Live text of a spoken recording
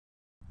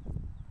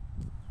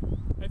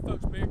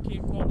folks, Bear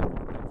King Quality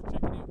Ford. Thanks for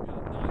checking in. We got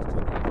a nice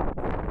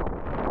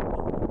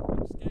 2004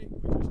 Ford Escape we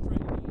just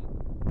traded in.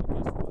 And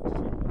guess what?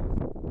 She is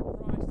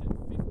priced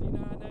at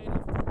 $59.80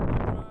 for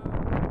front-wheel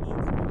drive. Look,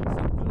 if you need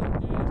something good on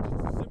gas,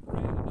 just to zip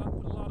around and not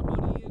put a lot of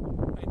money in,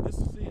 hey, this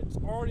is it. It's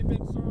already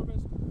been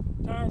serviced.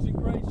 Tires in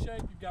great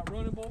shape. You've got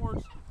running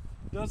boards.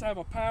 Does have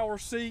a power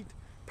seat,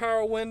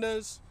 power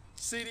windows,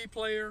 CD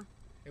player,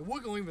 and we're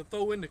going to even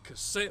throw in the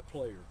cassette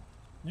player.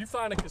 You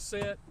find a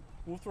cassette,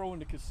 we'll throw in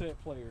the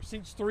cassette player.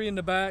 Seats 3 in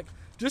the back,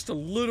 just a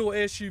little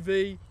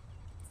SUV,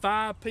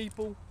 5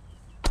 people,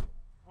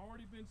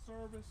 already been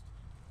serviced.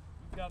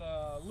 You've got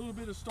a little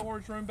bit of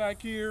storage room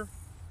back here,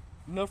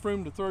 enough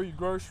room to throw your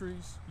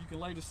groceries. You can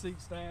lay the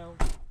seats down,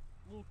 a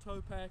little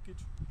tow package.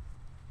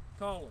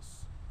 Call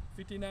us,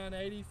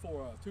 $59.80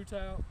 for a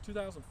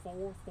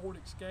 2004 Ford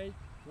Escape,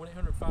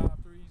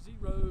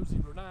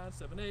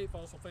 1-800-530-0978.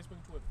 Follow us on Facebook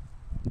and Twitter.